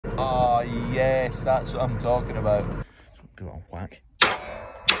Yes, that's what I'm talking about. Give it a whack.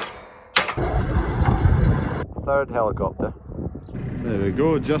 Third helicopter. There we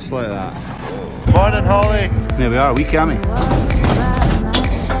go, just like that. Morning, Holly! There we are, we coming.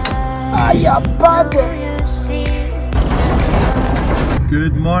 Hiya, buddy!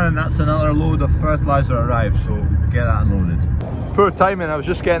 Good morning, that's another load of fertiliser arrived, so get that unloaded. Poor timing, I was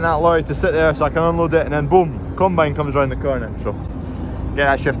just getting that lorry to sit there so I can unload it, and then boom, combine comes around the corner. So get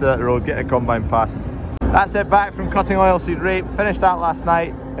that shifted at the road, get the combine past. That's it, back from cutting oilseed rape. Finished that last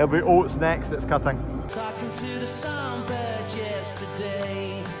night. It'll be oats next that's cutting.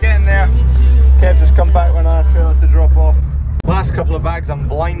 Getting there. Kev just come back with another trailer to drop off. Last couple of bags, I'm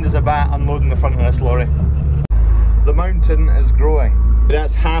blind as a bat unloading the front of this lorry. The mountain is growing.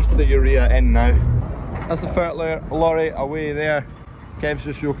 That's half the urea in now. That's the fertiliser lorry away there. Kev's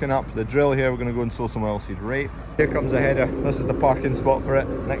just yoking up the drill here. We're going to go and sow some oilseed rape. Here comes the header. This is the parking spot for it,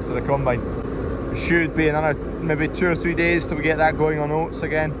 next to the combine. It should be another maybe 2 or 3 days till we get that going on oats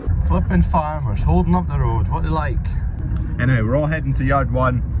again. Flipping farmers holding up the road, what they like. Anyway, we're all heading to yard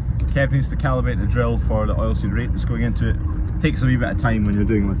 1. Kev needs to calibrate the drill for the oilseed rape that's going into it. It takes a wee bit of time when you're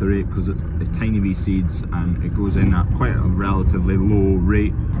doing it with the rape because it's tiny wee seeds and it goes in at quite a relatively low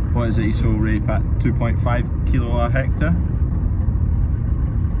rate. What is it you sow rape at? 2.5 kilo a hectare?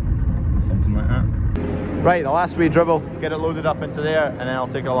 Something like that. Right, the last wee dribble, get it loaded up into there and then I'll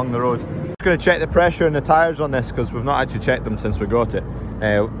take it along the road. Just going to check the pressure and the tyres on this because we've not actually checked them since we got it.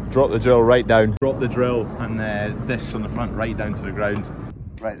 Drop the drill right down. Drop the drill and the discs on the front right down to the ground.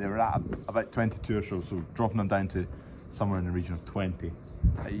 Right, they were at about 22 or so, so dropping them down to somewhere in the region of 20.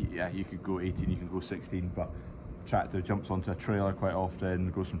 Yeah, you could go 18, you can go 16, but tractor jumps onto a trailer quite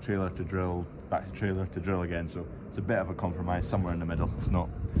often, goes from trailer to drill, back to trailer to drill again, so it's a bit of a compromise somewhere in the middle. It's not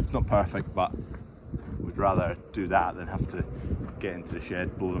perfect, but we'd rather do that than have to get into the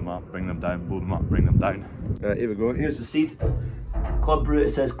shed, blow them up, bring them down, blow them up, bring them down. Right, here we go. Here's the seed. Club root, it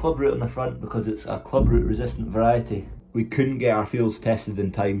says club root on the front because it's a club root resistant variety. We couldn't get our fields tested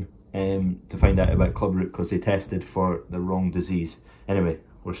in time to find out about club root because they tested for the wrong disease. Anyway,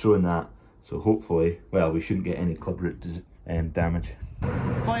 we're sowing that, so hopefully, well, we shouldn't get any club root damage.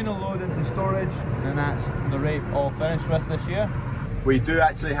 Final load into storage, and that's the rape all finished with this year. We do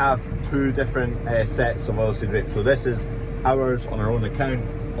actually have 2 different sets of oilseed rape. So this is ours on our own account,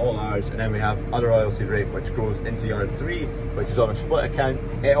 all ours, and then we have other oilseed rape which goes into yard 3, which is on a split account.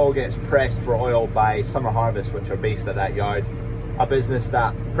 It all gets pressed for oil by Summer Harvest, which are based at that yard. A business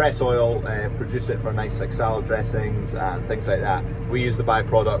that press oil, produce it for nice like salad dressings and things like that. We use the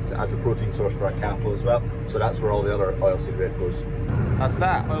byproduct as a protein source for our cattle as well, so that's where all the other oilseed rape goes. That's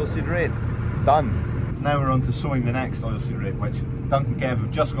that, oilseed rape, done. Now we're on to sowing the next oilseed rape, which Dunk and Kev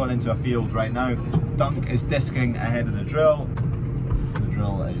have just gone into a field right now. Dunk is disking ahead of the drill. The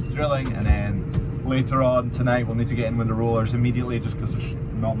drill is drilling, and then later on tonight we'll need to get in with the rollers immediately just because there's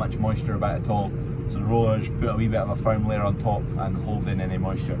not much moisture about it at all. So the rollers put a wee bit of a firm layer on top and hold in any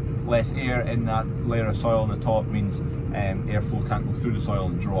moisture. Less air in that layer of soil on the top means airflow can't go through the soil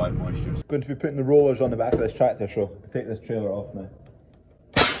and draw out moisture. I'm going to be putting the rollers on the back of this tractor, so I'll take this trailer off now.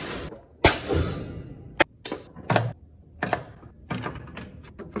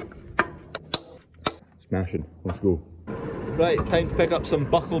 Smashing, let's go. Right, time to pick up some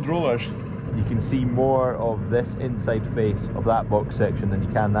buckled rollers. You can see more of this inside face of that box section than you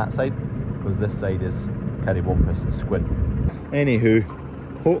can that side, because this side is carrybumpus and squint. Anywho,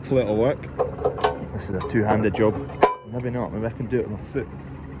 hopefully it'll work. This is a two-handed job. Maybe not, maybe I can do it with my foot.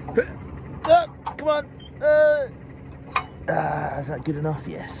 Come on! Is that good enough?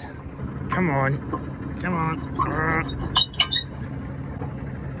 Yes. Come on, come on.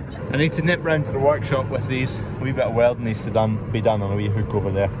 I need to nip round to the workshop with these. A wee bit of welding needs to be done on a wee hook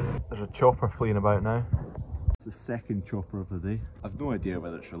over there. There's a chopper fleeing about now. It's the second chopper of the day. I've no idea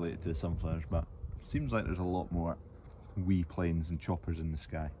whether it's related to sunflowers, but it seems like there's a lot more wee planes and choppers in the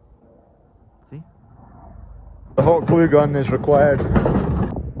sky. See? The hot glue gun is required.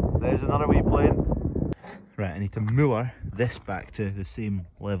 There's another wee plane. Right, I need to moor this back to the same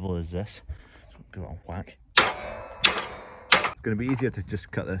level as this. So give it a whack. It's going to be easier to just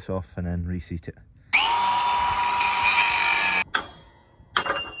cut this off and then reseat it.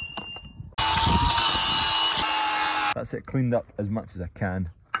 That's it cleaned up as much as I can.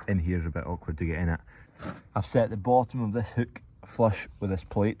 In here's a bit awkward to get in at. I've set the bottom of this hook flush with this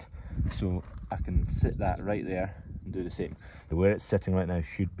plate, so I can sit that right there and do the same. Where it's sitting right now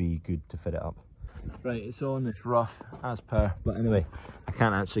should be good to fit it up. Right, it's on, it's rough as per, but anyway, I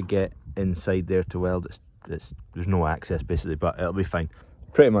can't actually get inside there to weld. There's no access basically, but it'll be fine.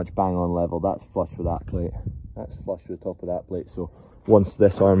 Pretty much bang on level. That's flush with that plate. That's flush with the top of that plate, so once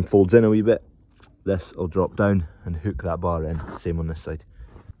this arm folds in a wee bit, this will drop down and hook that bar in. Same on this side.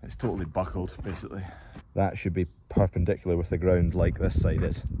 It's totally buckled basically. That should be perpendicular with the ground like this side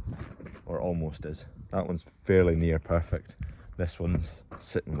is, or almost is. That one's fairly near perfect. This one's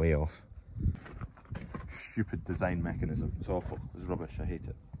sitting way off. Stupid design mechanism. It's awful. It's rubbish. I hate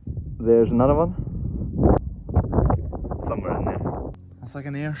it. There's another one. Somewhere in there. That's like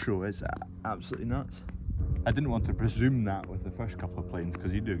an air show. It's absolutely nuts. I didn't want to presume that with the first couple of planes,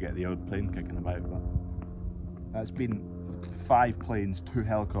 because you do get the odd plane kicking about, but that's been 5 planes, 2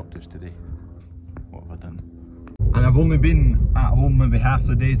 helicopters today. What have I done? And I've only been at home maybe half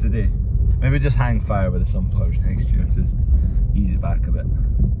the day today. Maybe just hang fire with the sunflowers next year, just ease it back a bit.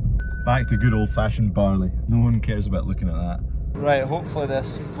 Back to good old-fashioned barley. No one cares about looking at that. Right, hopefully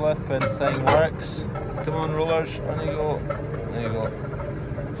this flipping thing works. Come on, rollers, on you go. There you go.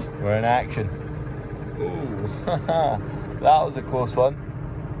 We're in action. Ooh, that was a close one.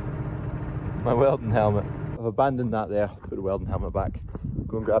 My welding helmet. I've abandoned that there, put the welding helmet back.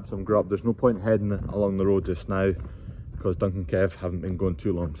 Go and grab some grub. There's no point heading along the road just now because Duncan and Kev haven't been going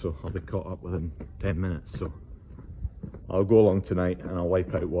too long, so I'll be caught up within 10 minutes. So I'll go along tonight and I'll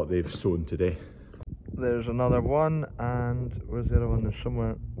wipe out what they've sown today. There's another one, and where's the other one? There's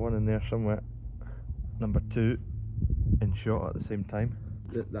somewhere, one in there somewhere. Number 2 in shot at the same time.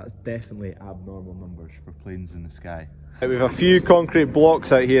 That's definitely abnormal numbers for planes in the sky. We have a few concrete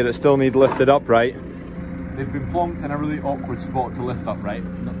blocks out here that still need lifted upright. They've been plonked in a really awkward spot to lift upright.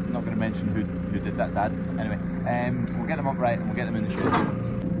 Not going to mention who did that, Dad. Anyway, we'll get them upright and we'll get them in the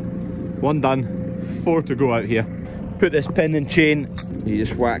shed. 1 done, 4 to go out here. Put this pin and chain. You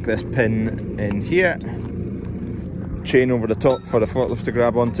just whack this pin in here. Chain over the top for the forklift to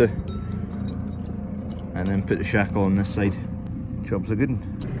grab onto. And then put the shackle on this side. Job's a good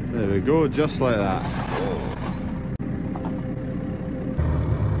one. There we go, just like that.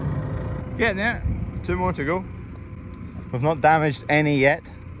 Getting there. 2 more to go. We've not damaged any yet.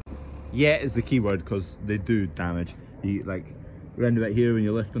 Yet is the key word, because they do damage. You like round about here when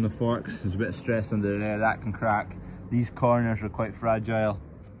you lift on the forks, there's a bit of stress under there, that can crack. These corners are quite fragile.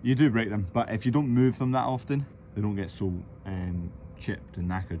 You do break them, but if you don't move them that often, they don't get so chipped and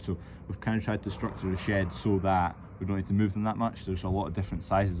knackered. So we've kind of tried to structure the shed so that we don't need to move them that much. There's a lot of different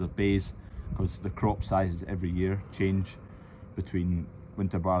sizes of bays because the crop sizes every year change between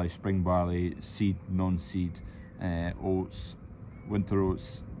winter barley, spring barley, seed, non-seed, oats, winter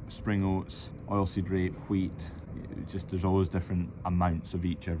oats, spring oats, oilseed rape, wheat. Just there's always different amounts of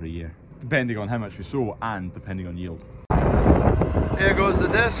each every year, depending on how much we sow and depending on yield. Here goes the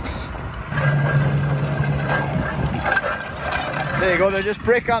discs. There you go, they just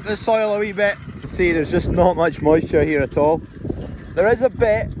break up the soil a wee bit. See, there's just not much moisture here at all. There is a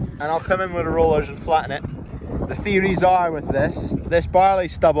bit, and I'll come in with the rollers and flatten it. The theories are with this barley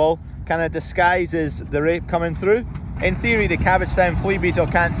stubble kind of disguises the rape coming through. In theory, the cabbage stem flea beetle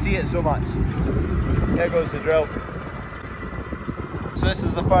can't see it so much. Here goes the drill. So this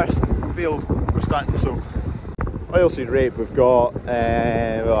is the first field we're starting to sow. Oilseed rape, we've got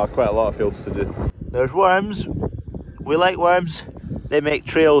well, quite a lot of fields to do. There's worms. We like worms. They make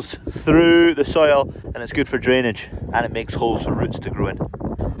trails through the soil and it's good for drainage, and it makes holes for roots to grow in.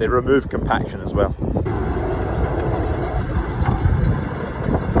 They remove compaction as well.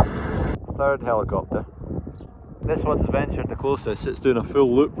 3rd helicopter. This one's ventured the closest. It's doing a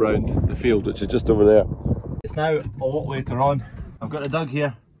full loop round the field, which is just over there. It's now a lot later on. I've got a dog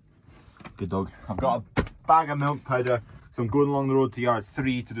here. Good dog. I've got a bag of milk powder, so I'm going along the road to yard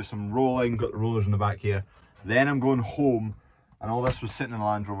 3 to do some rolling. Got the rollers in the back here. Then I'm going home, and all this was sitting in the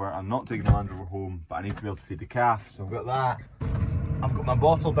Land Rover. I'm not taking the Land Rover home, but I need to be able to feed the calf, so I've got that. I've got my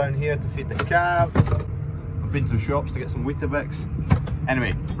bottle down here to feed the calf. I've been to the shops to get some Weetabix.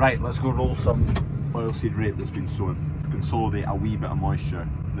 Anyway, right, let's go roll some oilseed rape that's been sown. Consolidate a wee bit of moisture,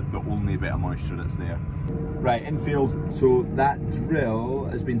 the only bit of moisture that's there. Right, infield, so that drill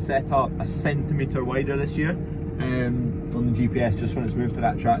has been set up a centimetre wider this year on the GPS, just when it's moved to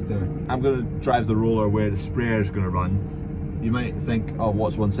that tractor. I'm going to drive the roller where the sprayer is going to run. You might think, oh,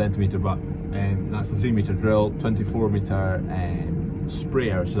 what's 1 centimetre, but that's a 3 metre drill, 24 metre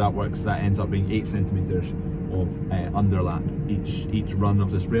sprayer, so that works, that ends up being 8 centimetres of underlap each run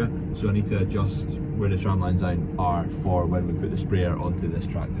of the sprayer. So I need to adjust where the tram lines are for when we put the sprayer onto this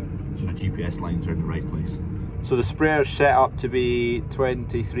tractor, so the GPS lines are in the right place. So the sprayer is set up to be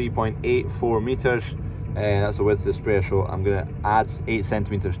 23.84 metres, that's the width of the sprayer, so I'm going to add 8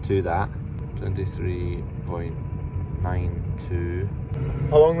 centimetres to that.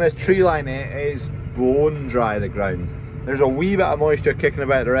 23.92. Along this tree line it is bone dry, the ground. There's a wee bit of moisture kicking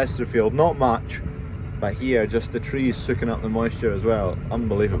about the rest of the field, not much, but here just the trees soaking up the moisture as well.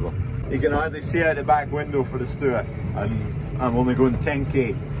 Unbelievable. You can hardly see out the back window for the stour, and I'm only going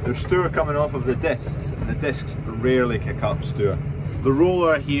 10k. There's stour coming off of the discs, and the discs rarely kick up stour. The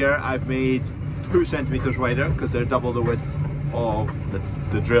roller here I've made 2 centimeters wider because they're double the width of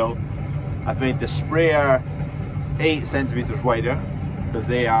the drill. I've made the sprayer 8 centimeters wider because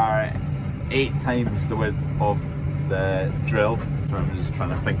they are 8 times the width of the drill. So I'm just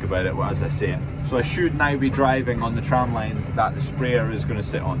trying to think about it as I say it. So I should now be driving on the tram lines that the sprayer is going to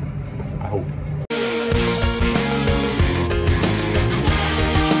sit on, I hope.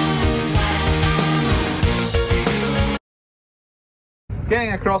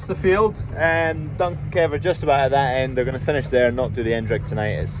 Getting across the field, and Dunk and Kev are just about at that end. They're going to finish there and not do the end rig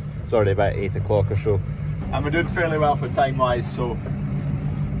tonight. It's already about 8 o'clock or so. And we're doing fairly well for time wise, so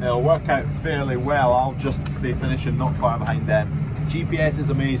it'll work out fairly well. I'll just be finishing not far behind them. GPS is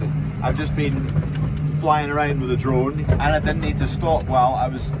amazing. I've just been flying around with a drone and I didn't need to stop while I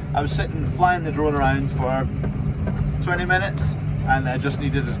was sitting flying the drone around for 20 minutes, and I just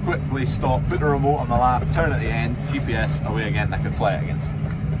needed to quickly stop, put the remote on my lap, turn at the end, GPS away again, I could fly it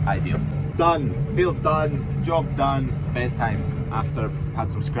again. Ideal. Done, field done, job done, bedtime after I've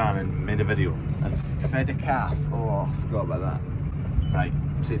had some scramming, made a video and fed a calf. Oh, I forgot about that. Right,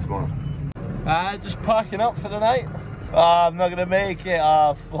 see you tomorrow. Just packing up for the night. I'm not gonna make it.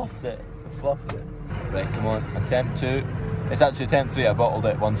 I fluffed it. Right, come on, attempt 2. It's actually attempt 3, I bottled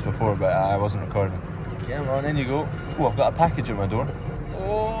it once before but I wasn't recording. Come on, in you go. Oh, I've got a package at my door.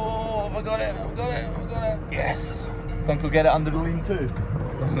 Oh, I got it. Yes. Think I'll get it under the lean too.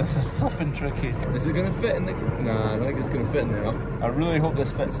 Oh, this is flipping tricky. Is it gonna fit in the... Nah, I don't think it's gonna fit in there. I really hope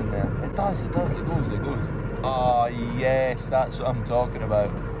this fits in there. It does, it goes. Oh yes, that's what I'm talking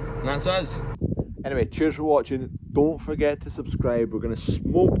about. And that's us. Anyway, cheers for watching. Don't forget to subscribe. We're gonna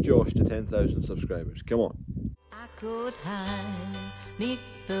smoke Josh to 10,000 subscribers. Come on. I could hide 'neath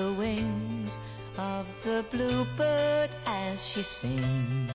the wings of the bluebird as she sings.